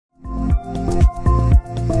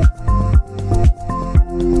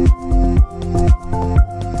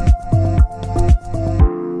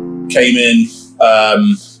came in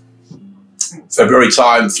February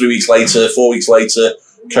time, 3 weeks later, 4 weeks later,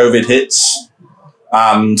 COVID hits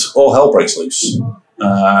and all hell breaks loose.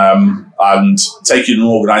 And taking an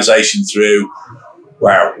organisation through,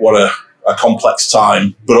 wow, what a complex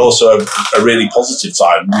time, but also a really positive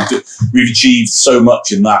time. We've achieved so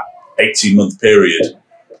much in that 18-month period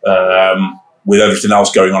with everything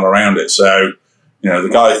else going on around it. So, the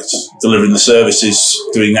guys delivering the services,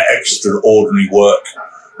 doing that extraordinary work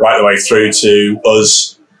right the way through to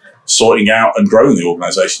us sorting out and growing the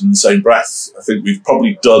organisation in the same breath. I think we've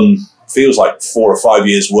probably done, feels like 4 or 5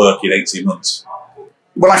 years work in 18 months.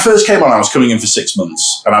 When I first came on, I was coming in for 6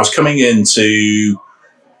 months, and I was coming in to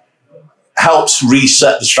help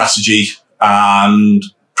reset the strategy and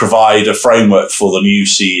provide a framework for the new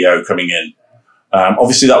CEO coming in.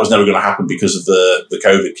 Obviously, that was never going to happen because of the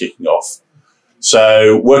COVID kicking off.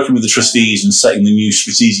 So working with the trustees and setting the new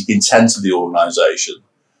strategic intent of the organisation,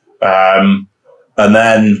 and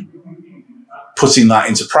then putting that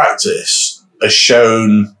into practice has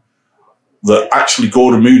shown that actually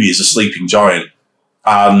Gordon Moody is a sleeping giant.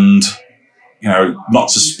 And, not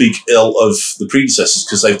to speak ill of the predecessors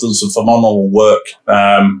because they've done some phenomenal work.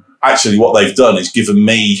 Actually, what they've done is given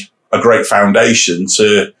me a great foundation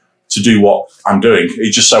to do what I'm doing.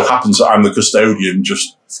 It just so happens that I'm the custodian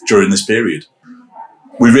just during this period.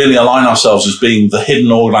 We really align ourselves as being the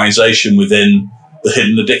hidden organisation within the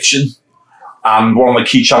hidden addiction. And one of the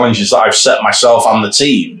key challenges that I've set myself and the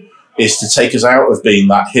team is to take us out of being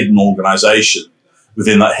that hidden organisation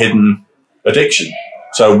within that hidden addiction.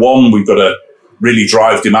 So one, we've got to really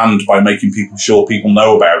drive demand by making sure people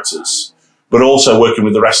know about us, but also working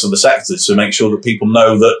with the rest of the sector to make sure that people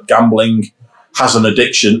know that gambling has an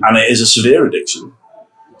addiction and it is a severe addiction.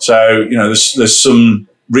 So, there's some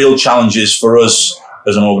real challenges for us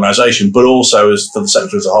as an organisation, but also for the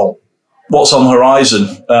sector as a whole. What's on the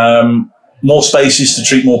horizon? More spaces to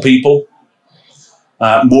treat more people,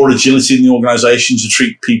 more agility in the organisation to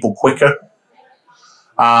treat people quicker.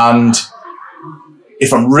 And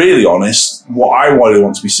if I'm really honest, what I really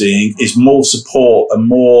want to be seeing is more support and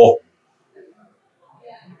more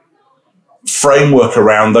framework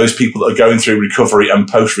around those people that are going through recovery and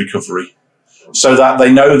post-recovery so that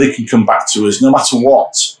they know they can come back to us no matter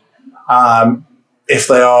what. If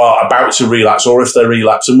they are about to relapse or if they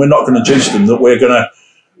relapse, and we're not going to judge them, that we're going to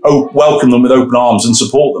welcome them with open arms and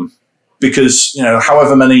support them. Because,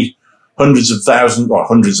 however many hundreds of thousands or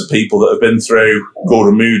hundreds of people that have been through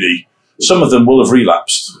Gordon Moody, some of them will have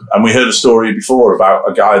relapsed. And we heard a story before about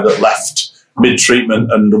a guy that left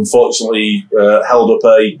mid-treatment and unfortunately held up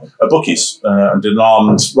a bookies and did an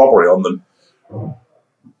armed robbery on them.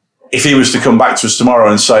 If he was to come back to us tomorrow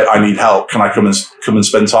and say, I need help, can I come and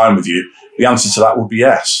spend time with you? The answer to that would be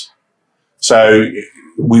yes. So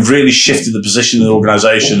we've really shifted the position of the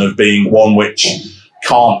organisation of being one which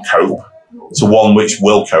can't cope to one which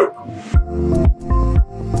will cope.